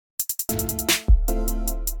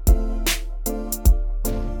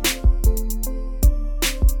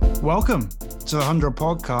Welcome to the 100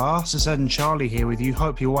 podcast. It's Ed and Charlie here with you.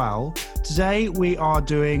 Hope you're well. Today we are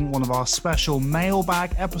doing one of our special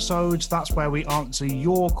mailbag episodes. That's where we answer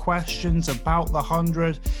your questions about the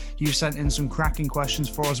 100. You've sent in some cracking questions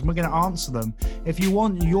for us and we're going to answer them. If you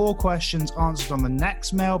want your questions answered on the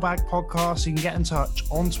next mailbag podcast, you can get in touch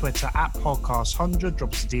on Twitter at podcast100.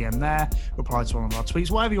 Drop us a DM there, reply to one of our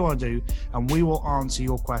tweets, whatever you want to do, and we will answer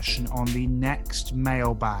your question on the next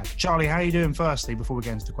mailbag. Charlie, how are you doing firstly before we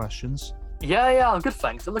get into the questions? Yeah, I'm good,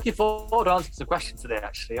 thanks. I'm looking forward to answering some questions today,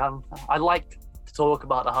 actually. I like to talk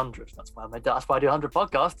about the 100. That's why I do 100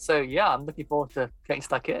 podcasts. So, yeah, I'm looking forward to getting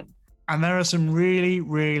stuck in. And there are some really,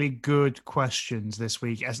 really good questions this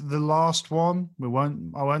week. As the last one, I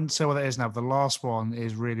won't say what it is now. The last one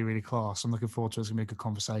is really, really class. I'm looking forward to it. It's going to be a good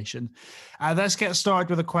conversation. Let's get started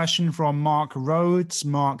with a question from Mark Rhodes.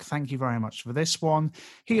 Mark, thank you very much for this one.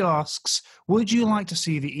 He asks, would you like to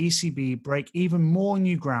see the ECB break even more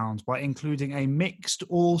new ground by including a mixed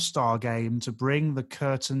all-star game to bring the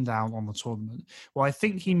curtain down on the tournament? What I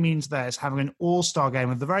think he means there is having an all-star game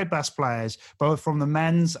with the very best players, both from the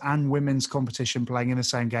men's and women's competition playing in the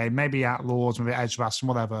same game, maybe at Lords, maybe at Edgbaston,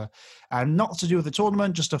 whatever, and not to do with the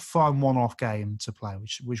tournament, just a fun one-off game to play,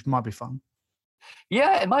 which might be fun.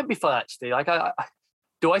 Yeah, it might be fun, actually.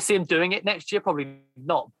 Do I see him doing it next year? Probably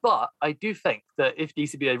not. But I do think that if the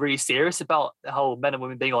ECB are really serious about the whole men and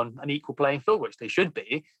women being on an equal playing field, which they should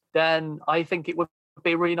be, then I think it would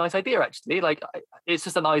be a really nice idea, actually. It's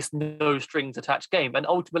just a nice no strings attached game, and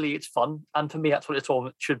ultimately it's fun. And for me, that's what the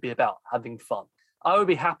tournament should be about, having fun. I would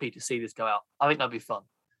be happy to see this go out. I think that'd be fun.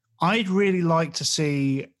 I'd really like to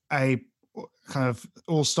see a kind of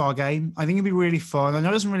all-star game. I think it'd be really fun. I know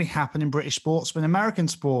it doesn't really happen in British sports, but in American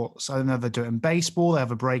sports, I don't know, they do it in baseball. They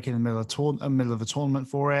have a break in the middle of the tournament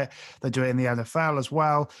for it. They do it in the NFL as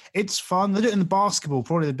well. It's fun. They do it in the basketball,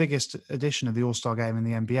 probably the biggest edition of the all-star game in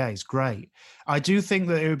the NBA. It's great. I do think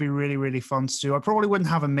that it would be really, really fun to do. I probably wouldn't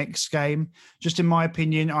have a mixed game. Just in my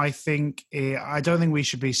opinion, I don't think we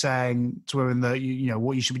should be saying to women that, you know,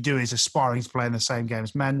 what you should be doing is aspiring to play in the same game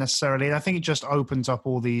as men necessarily. And I think it just opens up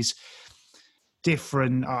all these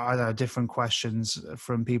different questions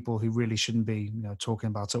from people who really shouldn't be, talking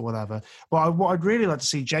about it or whatever. But what I'd really like to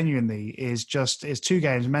see genuinely is two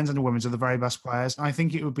games, men's and women's, are the very best players. And I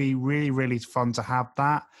think it would be really, really fun to have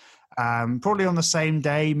that. Probably on the same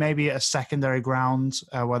day, maybe at a secondary ground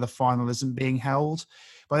where the final isn't being held.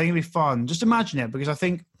 But I think it'd be fun. Just imagine it, because I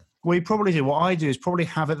think what I do is probably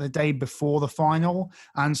have it the day before the final.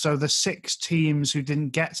 And so the 6 teams who didn't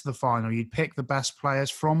get to the final, you'd pick the best players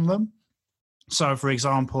from them. So, for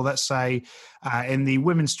example, let's say in the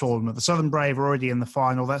women's tournament, the Southern Brave are already in the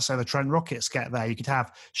final. Let's say the Trent Rockets get there. You could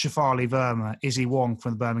have Shafali Verma, Izzy Wong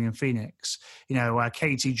from the Birmingham Phoenix,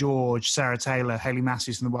 Katie George, Sarah Taylor, Hayley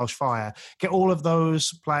Matthews from the Welsh Fire. Get all of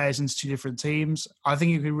those players into 2 different teams. I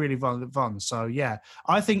think it would be really fun. So, yeah,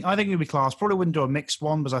 I think it would be class. Probably wouldn't do a mixed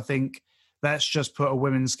one, but I think let's just put a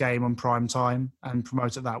women's game on prime time and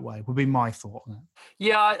promote it that way would be my thought on it.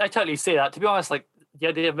 Yeah, I totally see that. To be honest, the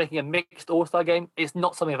idea of making a mixed all-star game is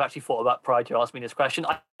not something I've actually thought about prior to asking me this question.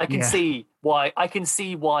 I can see why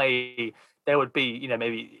there would be,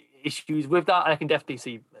 maybe issues with that. And I can definitely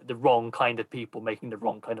see the wrong kind of people making the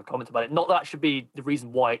wrong kind of comments about it. Not that should be the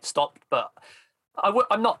reason why it stopped, but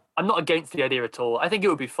I'm not against the idea at all. I think it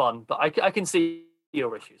would be fun, but I can see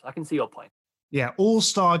your issues. I can see your point. Yeah,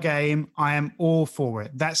 all-star game, I am all for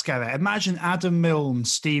it. Let's go there. Imagine Adam Milne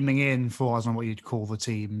steaming in for, I don't know what you'd call the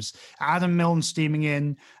teams. Adam Milne steaming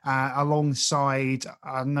in alongside,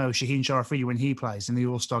 I don't know, Shaheen Sharafidi when he plays in the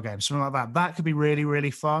all-star game, something like that. That could be really, really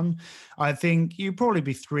fun. I think you'd probably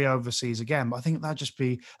be 3 overseas again, but I think that'd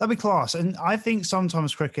be class. And I think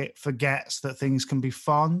sometimes cricket forgets that things can be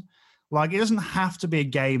fun. It doesn't have to be a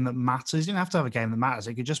game that matters. You don't have to have a game that matters.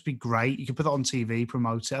 It could just be great. You could put it on TV,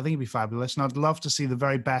 promote it. I think it'd be fabulous. And I'd love to see the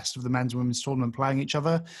very best of the men's and women's tournament playing each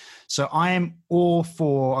other. So I am all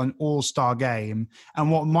for an all-star game.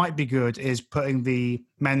 And what might be good is putting the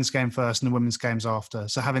men's game first and the women's games after.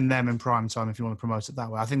 So having them in prime time if you want to promote it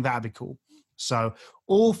that way. I think that'd be cool. So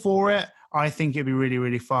all for it. I think it'd be really,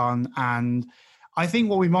 really fun. And I think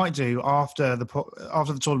what we might do after the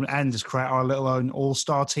tournament ends is create our little own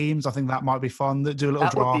all-star teams. I think that might be fun. Do a little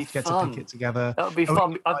draft, get to pick it together. That would be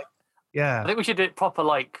fun. Yeah, I think we should do it proper,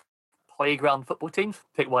 playground football teams.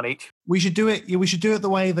 Pick one each. We should do it. Yeah, we should do it the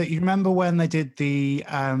way that you remember when they did the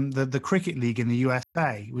cricket league in the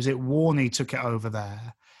USA. Was it Warney took it over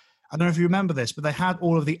there? I don't know if you remember this, but they had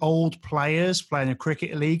all of the old players playing a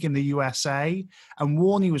cricket league in the USA, and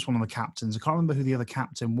Warney was one of the captains. I can't remember who the other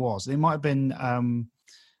captain was. It might have been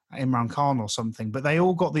Imran Khan or something, but they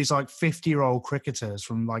all got these like 50-year-old cricketers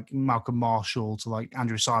from like Malcolm Marshall to like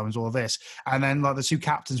Andrew Simons, all of this. And then like the two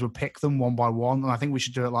captains would pick them one by one. And I think we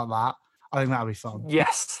should do it like that. I think that would be fun.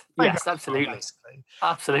 Yes, absolutely.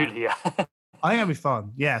 Absolutely, yeah. I think that'd be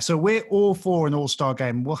fun. Yeah. So we're all for an all-star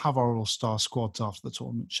game. We'll have our all-star squads after the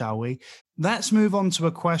tournament, shall we? Let's move on to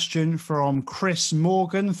a question from Chris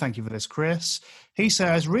Morgan. Thank you for this, Chris. He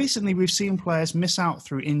says, recently we've seen players miss out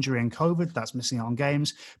through injury and COVID, that's missing out on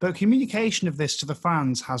games, but communication of this to the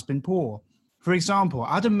fans has been poor. For example,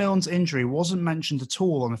 Adam Milne's injury wasn't mentioned at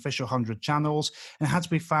all on official 100 channels and had to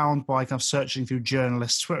be found by kind of searching through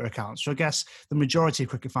journalists' Twitter accounts, which I guess the majority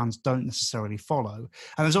of cricket fans don't necessarily follow.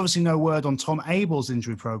 And there's obviously no word on Tom Abell's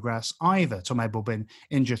injury progress either. Tom Abell been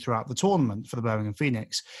injured throughout the tournament for the Birmingham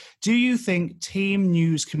Phoenix. Do you think team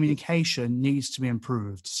news communication needs to be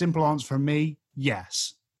improved? Simple answer from me,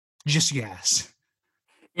 yes. Just yes.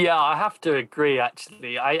 Yeah, I have to agree,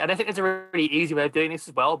 actually. And I think there's a really easy way of doing this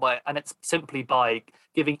as well, and it's simply by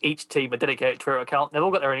giving each team a dedicated Twitter account. They've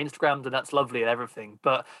all got their own Instagrams, and that's lovely and everything.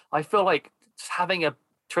 But I feel like just having a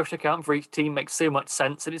Twitter account for each team makes so much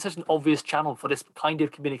sense, and it's such an obvious channel for this kind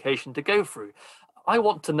of communication to go through. I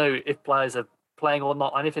want to know if players are playing or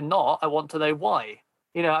not, and if they're not, I want to know why.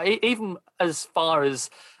 You know, even as far as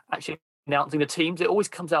actually announcing the teams, it always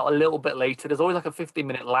comes out a little bit later. There's always like a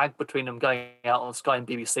 15-minute lag between them going out on Sky and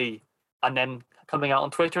BBC and then coming out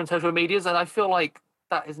on Twitter and social medias. And I feel like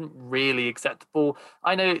that isn't really acceptable.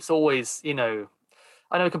 I know it's always, I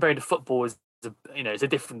know comparing to football is, it's a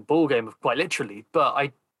different ball game, quite literally.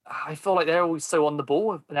 But I feel like they're always so on the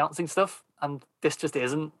ball announcing stuff, and this just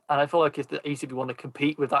isn't. And I feel like if the ECB want to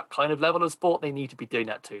compete with that kind of level of sport, they need to be doing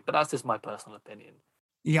that too. But that's just my personal opinion.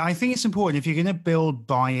 Yeah, I think it's important if you're going to build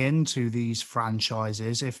buy-in to these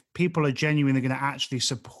franchises, if people are genuinely going to actually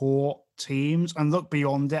support teams and look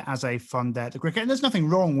beyond it as a fun day at the cricket. And there's nothing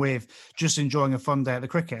wrong with just enjoying a fun day at the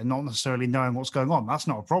cricket and not necessarily knowing what's going on. That's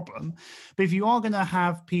not a problem. But if you are going to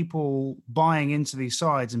have people buying into these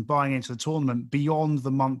sides and buying into the tournament beyond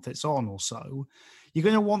the month it's on or so, you're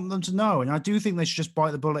going to want them to know. And I do think they should just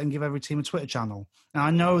bite the bullet and give every team a Twitter channel. And I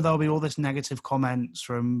know there'll be all this negative comments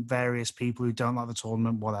from various people who don't like the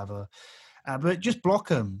tournament, whatever. But just block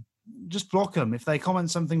them. Just block them. If they comment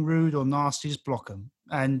something rude or nasty, just block them.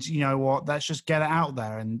 And you know what? Let's just get it out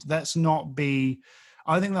there. And let's not be...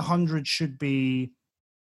 I think the 100 should be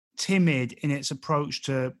timid in its approach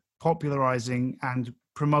to popularising and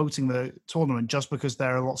promoting the tournament just because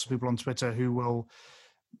there are lots of people on Twitter who will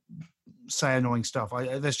say annoying stuff.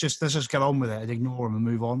 Let's just get on with it and ignore them and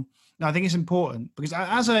move on. And I think it's important because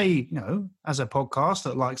as a podcast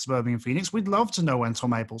that likes the Birmingham Phoenix, we'd love to know when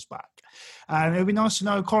Tom Abell's back. And it would be nice to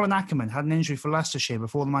know Colin Ackerman had an injury for Leicestershire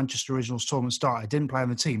before the Manchester Originals tournament started, didn't play on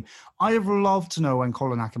the team. I'd have loved to know when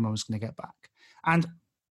Colin Ackerman was going to get back. And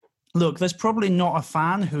look, there's probably not a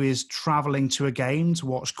fan who is travelling to a game to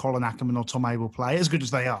watch Colin Ackerman or Tom Abell play, as good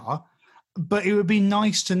as they are. But it would be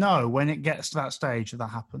nice to know when it gets to that stage that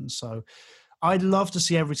happens. So I'd love to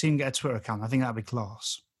see every team get a Twitter account. I think that'd be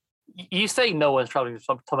class. You say no one's traveling to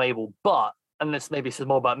Tom Abell, but, and this maybe says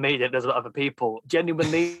more about me than it does about other people,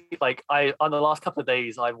 genuinely, like on the last couple of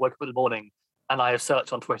days, I've woken up in the morning and I have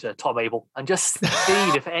searched on Twitter Tom Abell and just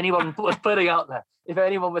seen if anyone was putting out there, if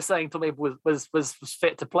anyone was saying Tom Abell was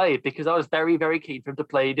fit to play, because I was very, very keen for him to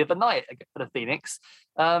play the other night for the Phoenix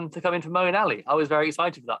to come in for Moeen Ali. I was very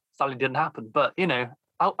excited for that. Sadly, didn't happen, but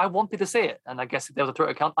I wanted to see it, and I guess if there was a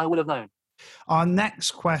Twitter account, I would have known. Our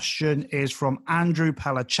next question is from Andrew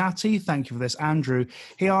Pelachati. Thank you for this, Andrew.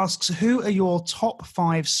 He asks, who are your top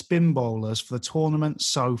 5 spin bowlers for the tournament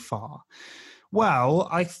so far? Well,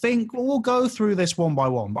 I think we'll go through this one by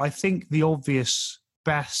one, but I think the obvious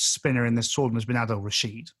best spinner in this tournament has been Adil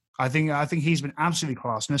Rashid. I think he's been absolutely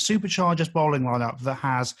class. In a supercharged bowling lineup that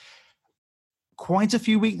has quite a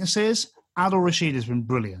few weaknesses, Adil Rashid has been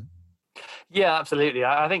brilliant. Yeah, absolutely.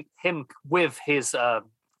 I think him with his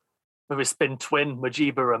spin twin,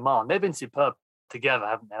 Mujeeba Rahman, they've been superb together,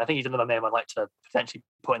 haven't they? I think he's another name I'd like to potentially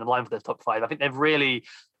put in the line for the top 5. I think they've really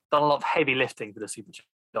done a lot of heavy lifting for the supercharged.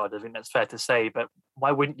 I think that's fair to say, but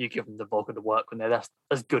why wouldn't you give them the bulk of the work when they're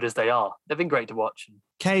as good as they are? They've been great to watch.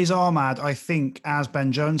 Kay's Ahmad, I think, as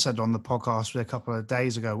Ben Jones said on the podcast a couple of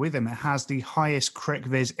days ago with him, it has the highest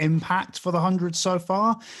CricViz impact for the 100 so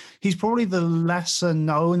far. He's probably the lesser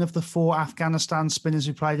known of the 4 Afghanistan spinners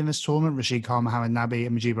who played in this tournament, Rashid Khan, Mohammad Nabi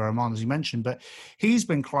and Mujeeba Rahman, as you mentioned, but he's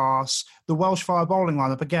been class. The Welsh Fire bowling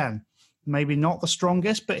lineup, again, maybe not the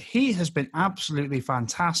strongest, but he has been absolutely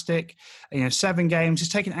fantastic. 7 games, he's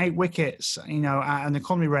taken 8 wickets, at an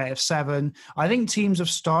economy rate of 7. I think teams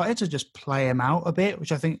have started to just play him out a bit,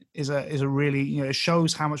 which I think is a really, it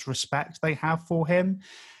shows how much respect they have for him.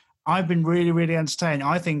 I've been really, really entertained.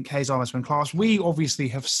 I think Kazar has been class. We obviously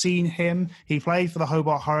have seen him. He played for the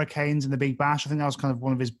Hobart Hurricanes in the Big Bash. I think that was kind of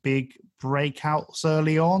one of his big breakouts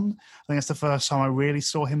early on. I think that's the first time I really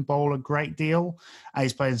saw him bowl a great deal.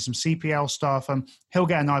 He's playing some CPL stuff, and he'll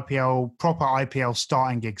get an proper IPL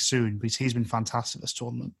starting gig soon because he's been fantastic this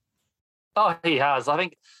tournament. Oh, he has. I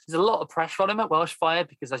think there's a lot of pressure on him at Welsh Fire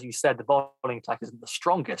because, as you said, the bowling attack isn't the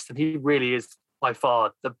strongest, and he really is by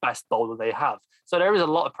far the best bowler they have. So there is a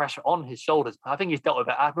lot of pressure on his shoulders. I think he's dealt with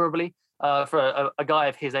it admirably. For a guy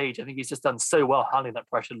of his age, I think he's just done so well handling that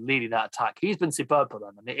pressure, leading that attack. He's been superb for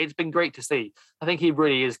them, and it's been great to see. I think he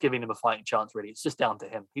really is giving them a fighting chance, really. It's just down to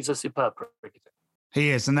him. He's a superb cricketer.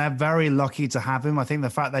 He is, and they're very lucky to have him. I think the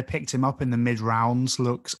fact they picked him up in the mid-rounds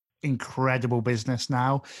looks incredible business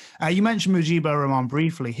now. You mentioned Mujibur Rahman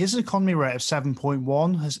briefly. His economy rate of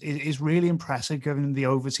 7.1 is really impressive given the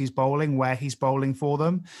overseas bowling, where he's bowling for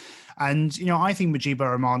them. And, I think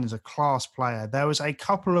Mujibur Rahman is a class player. There was a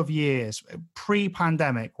couple of years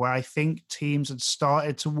pre-pandemic where I think teams had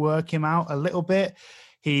started to work him out a little bit.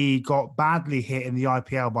 He got badly hit in the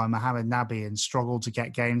IPL by Mohammad Nabi and struggled to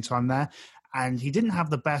get game time there. And he didn't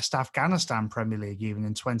have the best Afghanistan Premier League even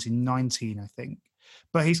in 2019, I think.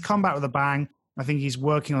 But he's come back with a bang. I think he's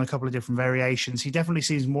working on a couple of different variations. He definitely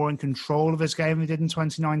seems more in control of his game than he did in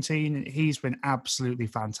 2019. He's been absolutely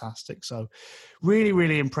fantastic. So really,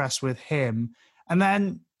 really impressed with him. And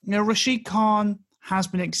then, Rashid Khan has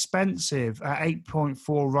been expensive at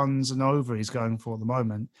 8.4 runs and over he's going for at the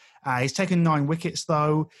moment. He's taken 9 wickets,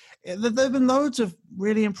 though. There have been loads of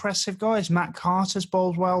really impressive guys. Matt Carter's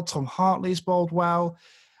bowled well. Tom Hartley's bowled well.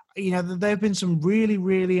 There have been some really,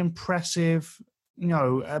 really impressive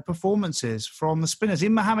performances from the spinners.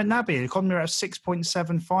 In Mohammad Nabi, economy at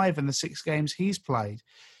 6.75 in the 6 games he's played.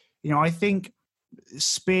 I think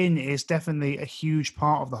spin is definitely a huge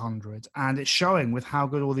part of the 100, and it's showing with how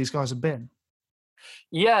good all these guys have been.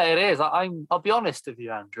 Yeah, it is. I'll be honest with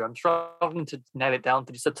you, Andrew. I'm struggling to nail it down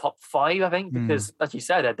to just the top 5, I think, because as you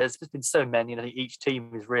said, there's been so many, and I think each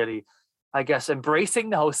team is really, I guess,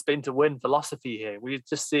 embracing the whole spin to win philosophy here. We're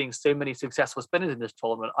just seeing so many successful spinners in this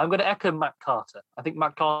tournament. I'm going to echo Matt Carter. I think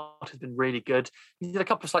Matt Carter has been really good. He did a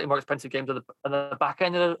couple of slightly more expensive games on the back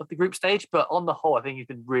end of the group stage, but on the whole, I think he's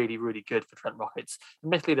been really, really good for Trent Rockets.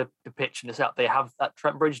 Admittedly, the pitch and the setup they have at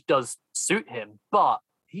Trent Bridge does suit him, but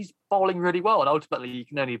he's bowling really well, and ultimately you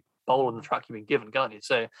can only bowl on the track you've been given, can't you?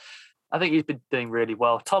 So I think he's been doing really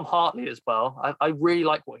well. Tom Hartley as well. I really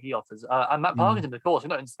like what he offers. And Matt Parkinson, of course. We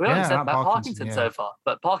haven't said Matt Parkinson so far,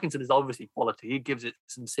 but Parkinson is obviously quality. He gives it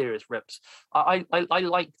some serious rips. I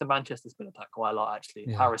like the Manchester spin attack quite a lot, actually.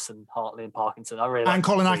 Yeah. Harrison, Hartley, and Parkinson. I really and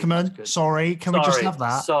Colin Ackerman. Sorry, can we just have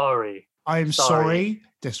that? Sorry. I'm sorry.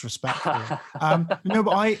 Disrespectful. No,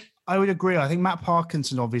 but I would agree. I think Matt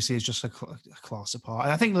Parkinson obviously is just a class apart.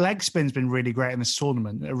 I think leg spin's been really great in this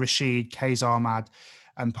tournament. Rashid, Kaz Ahmad,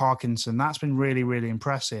 and Parkinson. That's been really, really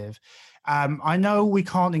impressive. I know we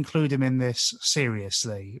can't include him in this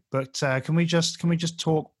seriously, but can we just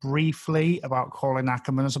talk briefly about Colin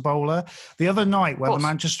Ackerman as a bowler? The other night, when the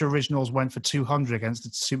Manchester Originals went for 200 against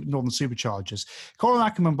the Northern Superchargers, Colin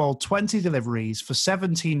Ackerman bowled 20 deliveries for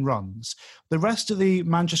 17 runs. The rest of the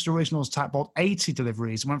Manchester Originals attack bowled 80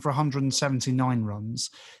 deliveries and went for 179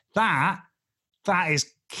 runs. That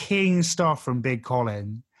is king stuff from Big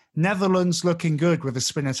Colin. Netherlands looking good with the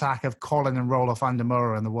spin attack of Colin and Roelof van der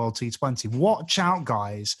Merwe in the World T20. Watch out,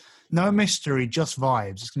 guys. No mystery, just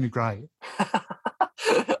vibes. It's going to be great.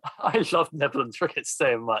 I love Netherlands cricket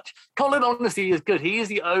so much. Colin honestly is good. He is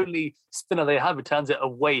the only spinner they have who turns it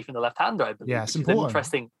away from the left-hander, I believe. Yeah, it's important.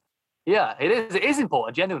 Interesting. Yeah, it is. It is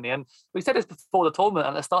important, genuinely. And we said this before the tournament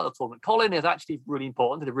and at the start of the tournament. Colin is actually really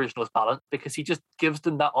important to the Originals balance because he just gives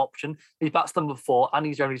them that option. He bats them before, and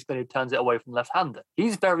he's the only spinner who turns it away from the left-hander.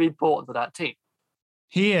 He's very important to that team.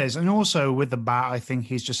 He is. And also with the bat, I think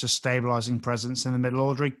he's just a stabilising presence in the middle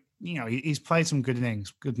order. He's played some good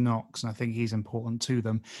innings, good knocks, and I think he's important to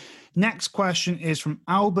them. Next question is from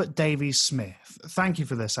Albert Davies Smith. Thank you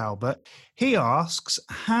for this, Albert. He asks,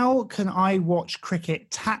 how can I watch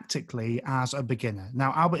cricket tactically as a beginner?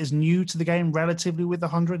 Now, Albert is new to the game relatively with the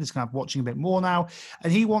 100. He's kind of watching a bit more now,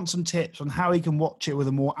 and he wants some tips on how he can watch it with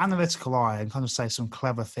a more analytical eye and kind of say some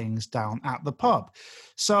clever things down at the pub.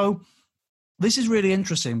 So this is really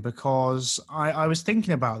interesting because I was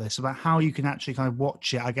thinking about this, about how you can actually kind of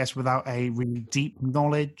watch it, I guess, without a really deep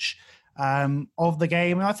knowledge of the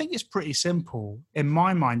game. And I think it's pretty simple, in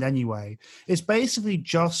my mind anyway. It's basically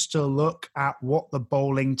just to look at what the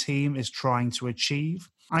bowling team is trying to achieve.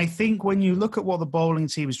 I think when you look at what the bowling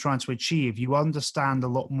team is trying to achieve, you understand a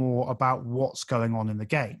lot more about what's going on in the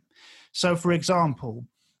game. So, for example,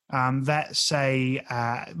 let's say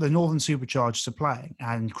the Northern Superchargers are playing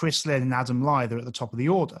and Chris Lynn and Adam Lyther at the top of the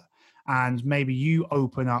order. And maybe you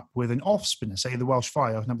open up with an off spinner, say the Welsh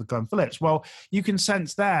Fire open up with Glenn Phillips. Well, you can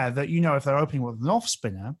sense there that, if they're opening with an off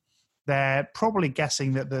spinner, they're probably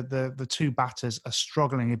guessing that the two batters are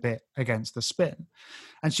struggling a bit against the spin.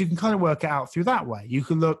 And so you can kind of work it out through that way. You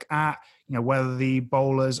can look at,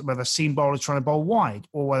 whether seam bowlers trying to bowl wide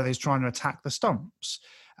or whether he's trying to attack the stumps,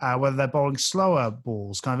 whether they're bowling slower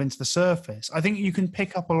balls kind of into the surface. I think you can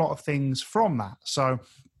pick up a lot of things from that. So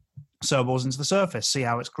balls into the surface, see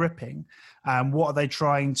how it's gripping. What are they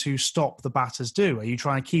trying to stop the batters do? Are you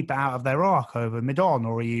trying to keep it out of their arc over mid-on,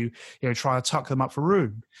 or are you trying to tuck them up for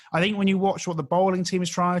room? I think when you watch what the bowling team is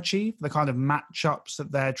trying to achieve, the kind of matchups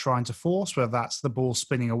that they're trying to force, whether that's the ball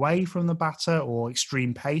spinning away from the batter or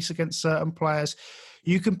extreme pace against certain players,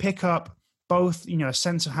 you can pick up both, a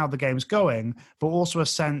sense of how the game's going, but also a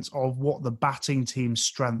sense of what the batting team's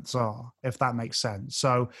strengths are, if that makes sense.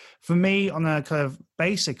 So for me, on a kind of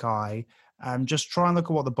basic eye, just try and look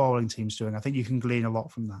at what the bowling team's doing. I think you can glean a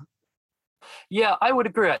lot from that. Yeah, I would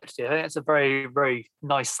agree, actually. I think it's a very, very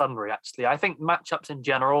nice summary, actually. I think matchups in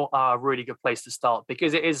general are a really good place to start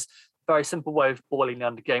because it is a very simple way of boiling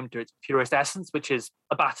down the game to its purest essence, which is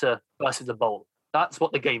a batter versus a bowler. That's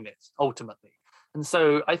what the game is, ultimately. And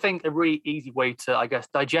so I think a really easy way to,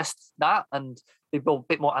 digest that and be a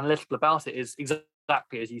bit more analytical about it is exactly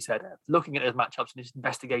as you said, looking at those matchups and just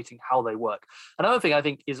investigating how they work. Another thing I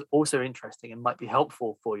think is also interesting and might be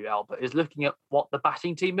helpful for you, Albert, is looking at what the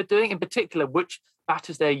batting team are doing, in particular, which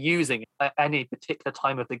batters they're using at any particular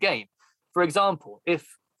time of the game. For example, if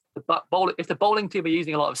the bowling team are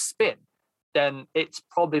using a lot of spin, then it's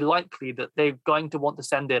probably likely that they're going to want to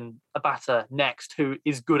send in a batter next who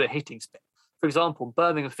is good at hitting spin. For example,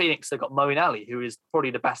 Birmingham Phoenix, they've got Moeen Ali, who is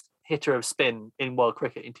probably the best hitter of spin in world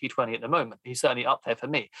cricket in T20 at the moment. He's certainly up there for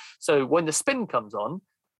me. So when the spin comes on,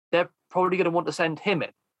 they're probably going to want to send him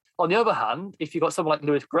in. On the other hand, if you've got someone like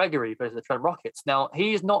Lewis Gregory versus the Trent Rockets, now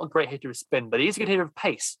he's not a great hitter of spin, but he's a good hitter of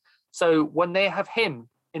pace. So when they have him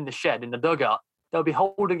in the shed, in the dugout, they'll be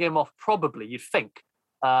holding him off probably, you'd think,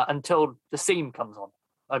 until the seam comes on.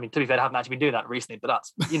 I mean, to be fair, I haven't actually been doing that recently, but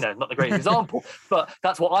that's, not the greatest example. But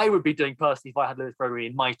that's what I would be doing personally if I had Lewis Gregory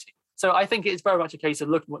in my team. So I think it's very much a case of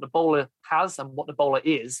looking at what the bowler has and what the bowler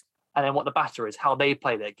is, and then what the batter is, how they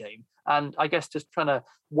play their game. And I guess just trying to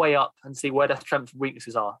weigh up and see where their strengths and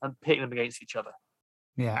weaknesses are and pitting them against each other.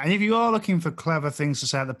 Yeah, and if you are looking for clever things to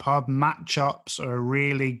say at the pub, matchups are a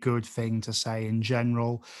really good thing to say in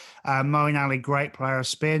general. Moeen Ali, great player of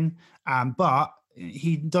spin, but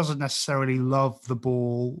he doesn't necessarily love the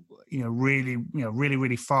ball,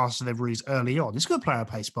 really fast deliveries early on. He's a good player at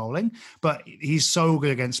pace bowling, but he's so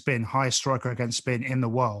good against spin, highest striker against spin in the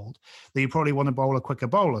world, that you probably want to bowl a quicker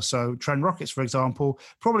bowler. So Trent Rockets, for example,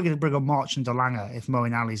 probably going to bring on March and Delanga if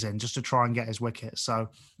Moeen Ali's in, just to try and get his wicket. So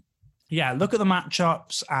yeah, look at the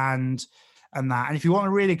matchups and that. And if you want a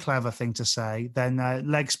really clever thing to say, then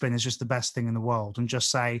leg spin is just the best thing in the world. And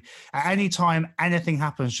just say, at any time anything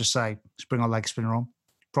happens, just say, let's bring our leg spinner on.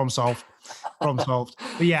 Problem solved. Problem solved.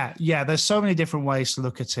 But yeah, there's so many different ways to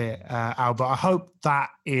look at it, Albert. I hope that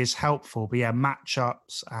is helpful. But yeah,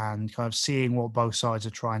 matchups and kind of seeing what both sides are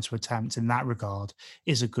trying to attempt in that regard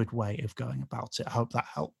is a good way of going about it. I hope that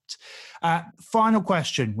helped. Final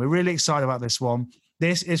question. We're really excited about this one.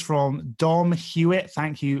 This is from Dom Hewitt.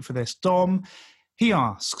 Thank you for this, Dom. He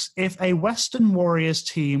asks, if a Western Warriors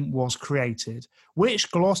team was created, which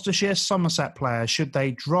Gloucestershire Somerset players should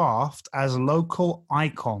they draft as local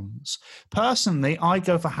icons? Personally, I'd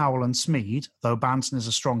go for Howell and Smead, though Banton is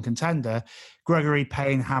a strong contender. Gregory,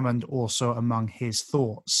 Payne, Hammond also among his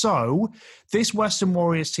thoughts. So this Western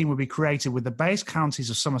Warriors team would be created with the base counties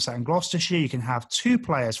of Somerset and Gloucestershire. You can have two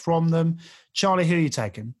players from them. Charlie, who are you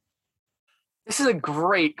taking? This is a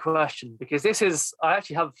great question because I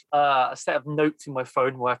actually have a set of notes in my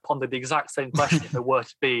phone where I've pondered the exact same question if I were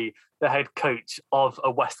to be the head coach of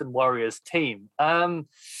a Western Warriors team.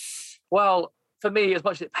 Well, for me, as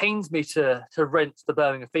much as it pains me to rent the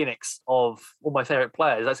Birmingham Phoenix of all my favourite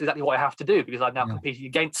players, that's exactly what I have to do because I'm now competing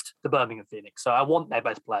against the Birmingham Phoenix. So I want their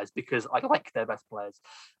best players because I like their best players.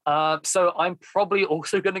 So I'm probably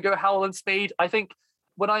also going to go Howell and Smead. I think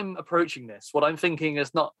when I'm approaching this, what I'm thinking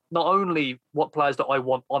is not only what players do I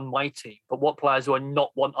want on my team, but what players do I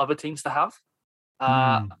not want other teams to have.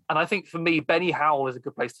 And I think for me, Benny Howell is a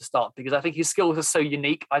good place to start because I think his skills are so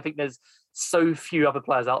unique. I think there's so few other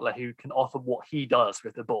players out there who can offer what he does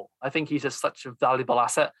with the ball. I think he's just such a valuable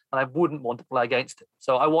asset and I wouldn't want to play against him.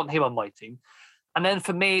 So I want him on my team. And then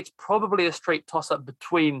for me, it's probably a straight toss-up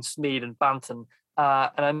between Smead and Banton.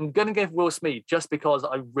 And I'm going to give Will Smeed just because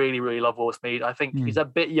I really, really love Will Smeed. I think he's a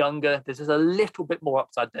bit younger. There's just a little bit more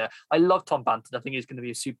upside there. I love Tom Banton. I think he's going to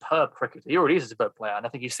be a superb cricketer. He already is a superb player, and I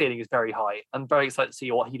think his ceiling is very high. I'm very excited to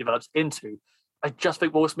see what he develops into. I just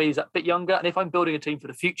think Will Smeed is a bit younger. And if I'm building a team for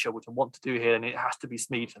the future, which I want to do here, then it has to be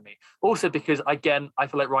Smeed for me. Also because, again, I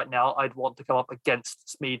feel like right now I'd want to come up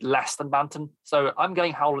against Smeed less than Banton. So I'm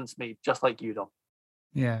going Howell and Smeed, just like you, Dom.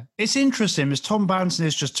 Yeah, it's interesting because Tom Banton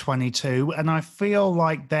is just 22, and I feel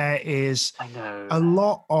like there's a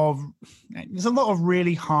lot of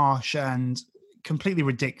really harsh and completely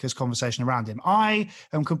ridiculous conversation around him. I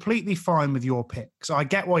am completely fine with your pick. So I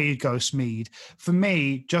get why you'd go Smeed. For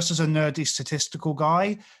me, just as a nerdy statistical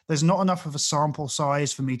guy, there's not enough of a sample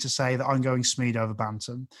size for me to say that I'm going Smeed over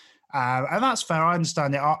Banton. And that's fair. I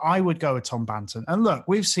understand it. I would go with Tom Banton. And look,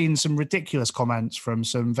 we've seen some ridiculous comments from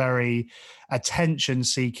some very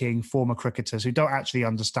attention-seeking former cricketers who don't actually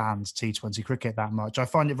understand T20 cricket that much. I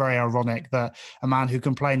find it very ironic that a man who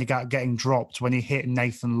complained about getting dropped when he hit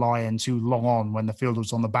Nathan Lyon too long on when the field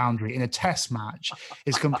was on the boundary in a test match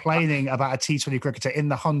is complaining about a T20 cricketer in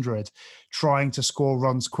the 100 trying to score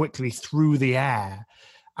runs quickly through the air.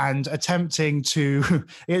 And attempting to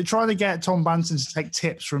trying to get Tom Banton to take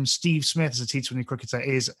tips from Steve Smith as a T20 cricketer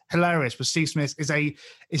is hilarious. But Steve Smith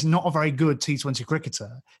is not a very good T20 cricketer.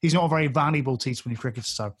 He's not a very valuable T20 cricketer.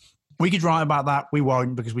 So we could write about that. We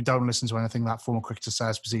won't, because we don't listen to anything that former cricketer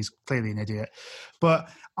says, because he's clearly an idiot. But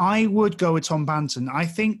I would go with Tom Banton. I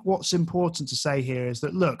think what's important to say here is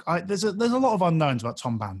that, look, there's a lot of unknowns about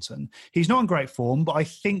Tom Banton. He's not in great form, but I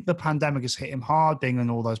think the pandemic has hit him hard, being in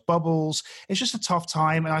all those bubbles. It's just a tough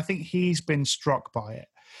time, and I think he's been struck by it.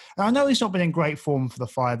 And I know he's not been in great form for the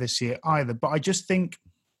Fire this year either, but I just think,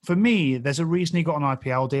 for me, there's a reason he got an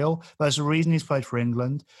IPL deal. There's a reason he's played for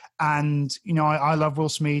England. And, I love Will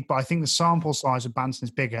Smeed, but I think the sample size of Banton is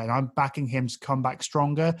bigger, and I'm backing him to come back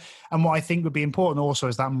stronger. And what I think would be important also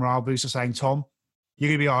is that morale booster saying, Tom, you're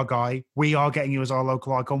going to be our guy. We are getting you as our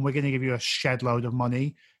local icon. We're going to give you a shed load of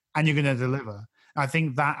money, and you're going to deliver. I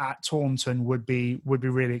think that at Taunton would be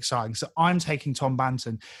really exciting. So I'm taking Tom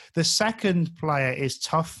Banton. The second player is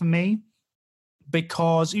tough for me,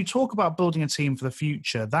 because you talk about building a team for the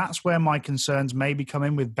future. That's where my concerns maybe come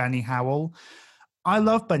in with Benny Howell. I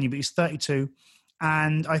love Benny, but he's 32.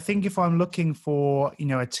 And I think if I'm looking for,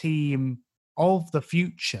 a team of the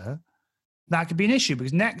future, that could be an issue,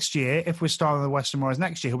 because next year, if we're starting the Western Warriors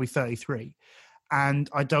next year, he'll be 33. And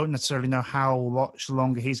I don't necessarily know how much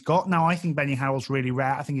longer he's got. Now, I think Benny Howell's really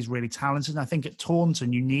rare. I think he's really talented. And I think at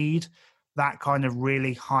Taunton, you need that kind of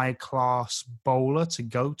really high-class bowler to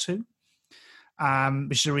go to.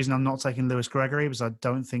 Which is the reason I'm not taking Lewis Gregory, because I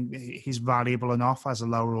don't think he's valuable enough as a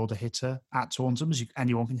lower order hitter at Taunton, because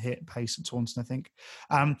anyone can hit pace at Taunton, I think.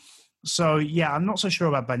 So, yeah, I'm not so sure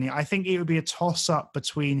about Benny. I think it would be a toss-up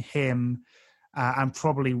between him and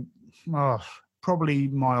probably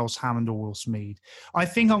Miles Hammond or Will Smeed. I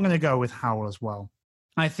think I'm going to go with Howell as well.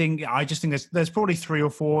 I just think there's probably 3 or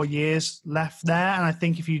 4 years left there. And I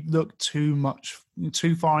think if you look too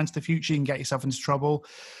far into the future, you can get yourself into trouble.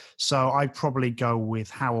 So I'd probably go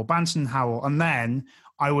with Banton Howell. And then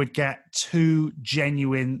I would get 2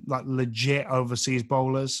 genuine, legit overseas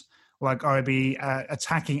bowlers. I'd be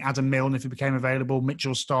attacking Adam Milne if he became available,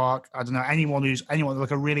 Mitchell Stark, I don't know, anyone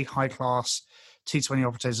like a really high-class T20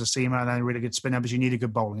 operator as a seamer, and then a really good spinner, but you need a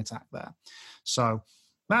good bowling attack there. So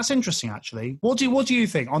that's interesting, actually. What do you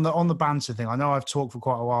think on the Banton thing? I know I've talked for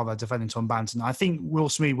quite a while there defending Tom Banton. I think Will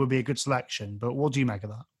Smeed would be a good selection, but what do you make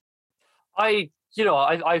of that? I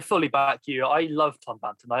fully back you. I love Tom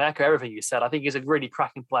Banton. I echo everything you said. I think he's a really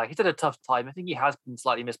cracking player. He's had a tough time. I think he has been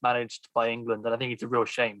slightly mismanaged by England, and I think it's a real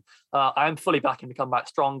shame. I am fully backing to come back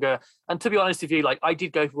stronger. And to be honest with you, I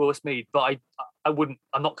did go for Will Smeed, but I'm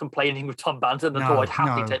not complaining with Tom Banton at all. I'd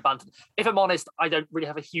happily take Banton. If I'm honest, I don't really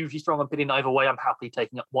have a hugely strong opinion either way. I'm happily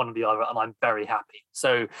taking up one or the other, and I'm very happy.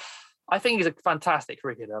 So I think he's a fantastic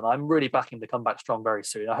cricketer, and I'm really backing him to come back strong very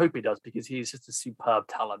soon. I hope he does, because he's just a superb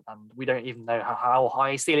talent, and we don't even know how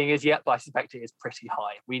high his ceiling is yet, but I suspect it is pretty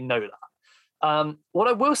high. We know that. What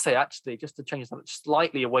I will say, actually, just to change something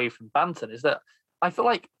slightly away from Banton, is that I feel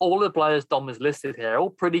like all the players Dom has listed here are all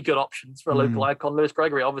pretty good options for a local icon. Lewis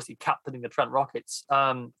Gregory, obviously captaining the Trent Rockets.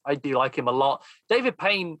 I do like him a lot. David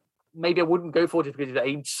Payne, maybe I wouldn't go for it because of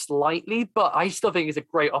age slightly, but I still think he's a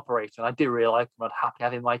great operator, and I do really like him. I'd happy to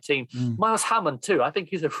have him in my team. Miles Hammond too. I think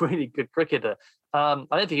he's a really good cricketer. I don't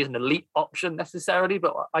think he's an elite option necessarily,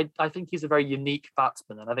 but I think he's a very unique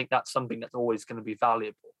batsman, and I think that's something that's always going to be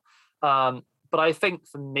valuable. But I think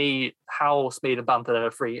for me, Howell, Smead, and Banton are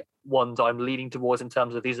 3 ones I'm leaning towards in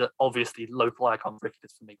terms of these are obviously local icon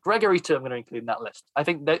cricketers for me. Gregory too, I'm going to include in that list. I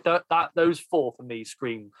think that those 4 for me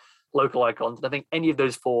scream local icons. And I think any of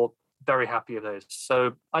those 4, very happy with those.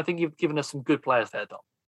 So I think you've given us some good players there, Dom.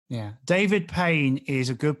 Yeah. David Payne is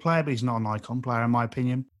a good player, but he's not an icon player, in my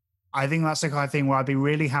opinion. I think that's the kind of thing where I'd be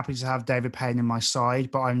really happy to have David Payne in my side,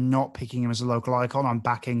 but I'm not picking him as a local icon. I'm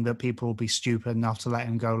backing that people will be stupid enough to let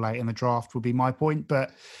him go late in the draft would be my point.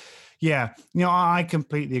 But yeah, I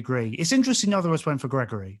completely agree. It's interesting other of us went for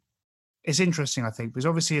Gregory. It's interesting, I think, because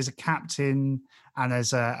obviously as a captain and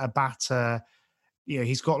as a batter,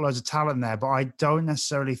 he's got loads of talent there, but I don't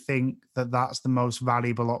necessarily think that that's the most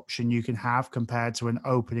valuable option you can have compared to an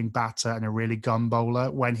opening batter and a really gun bowler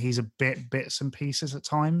when he's a bits and pieces at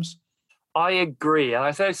times. I agree. And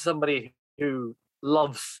I say to somebody who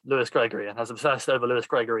loves Lewis Gregory and has obsessed over Lewis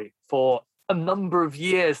Gregory for a number of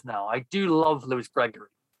years now. I do love Lewis Gregory,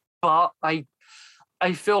 but I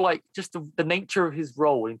feel like just the nature of his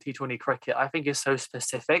role in T20 cricket, I think is so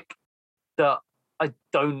specific that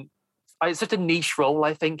it's such a niche role.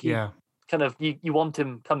 I think you want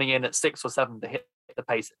him coming in at 6 or 7 to hit the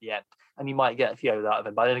pace at the end, and you might get a few out of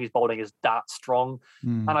him. But I don't think his bowling is that strong,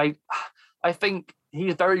 and I think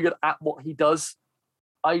he's very good at what he does.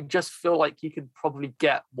 I just feel like he could probably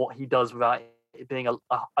get what he does without it being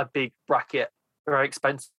a big bracket, very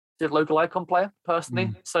expensive local icon player.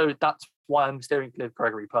 Personally, so that's why I'm steering clear of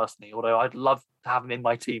Gregory personally. Although I'd love to have him in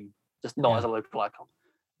my team, just not as a local icon.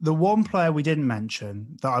 The one player we didn't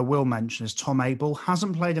mention that I will mention is Tom Abel.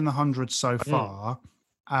 Hasn't played in the 100 so far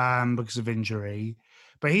because of injury,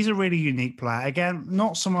 but he's a really unique player. Again,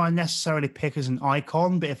 not someone I necessarily pick as an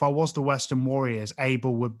icon, but if I was the Western Warriors,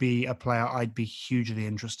 Abel would be a player I'd be hugely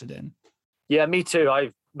interested in. Yeah, me too.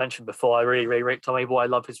 I've mentioned before, I really, really rate Tom Abel. I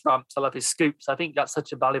love his ramps. I love his scoops. I think that's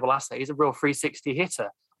such a valuable asset. He's a real 360 hitter.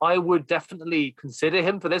 I would definitely consider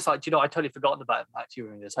him for this. I totally forgotten about him actually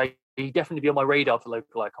doing this. He'd definitely be on my radar for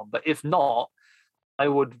local icon. But if not, I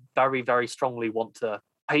would very, very strongly want to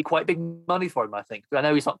pay quite big money for him, I think. I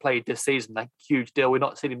know he's not played this season, a huge deal. We've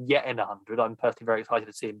not seen him yet in 100. I'm personally very excited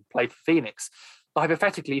to see him play for Phoenix. But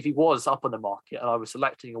hypothetically, if he was up on the market and I was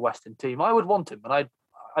selecting a Western team, I would want him. And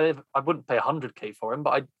I wouldn't pay 100k for him,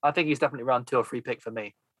 but I think he's definitely around 2 or 3 pick for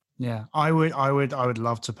me. Yeah, I would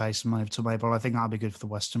love to pay some money to Mailbag. I think that'd be good for the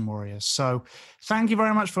Western Warriors. So thank you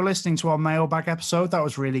very much for listening to our Mailbag episode. That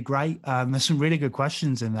was really great. There's some really good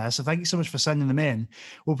questions in there. So thank you so much for sending them in.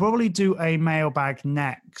 We'll probably do a Mailbag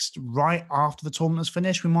next, right after the tournament's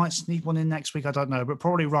finished. We might sneak one in next week. I don't know, but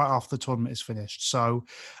probably right after the tournament is finished. So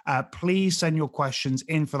please send your questions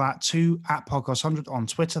in for that to @Podcast100 on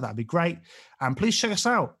Twitter. That'd be great. And please check us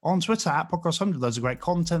out on Twitter @Podcast100. Loads of great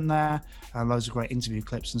content there, loads of great interview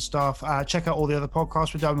clips and stuff. Check out all the other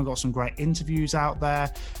podcasts we've done. We've got some great interviews out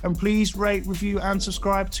there. And please rate, review, and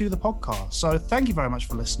subscribe to the podcast. So thank you very much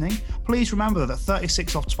for listening. Please remember that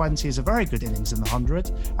 36 off 20 is a very good innings in the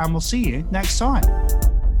 100. And we'll see you next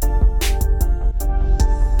time.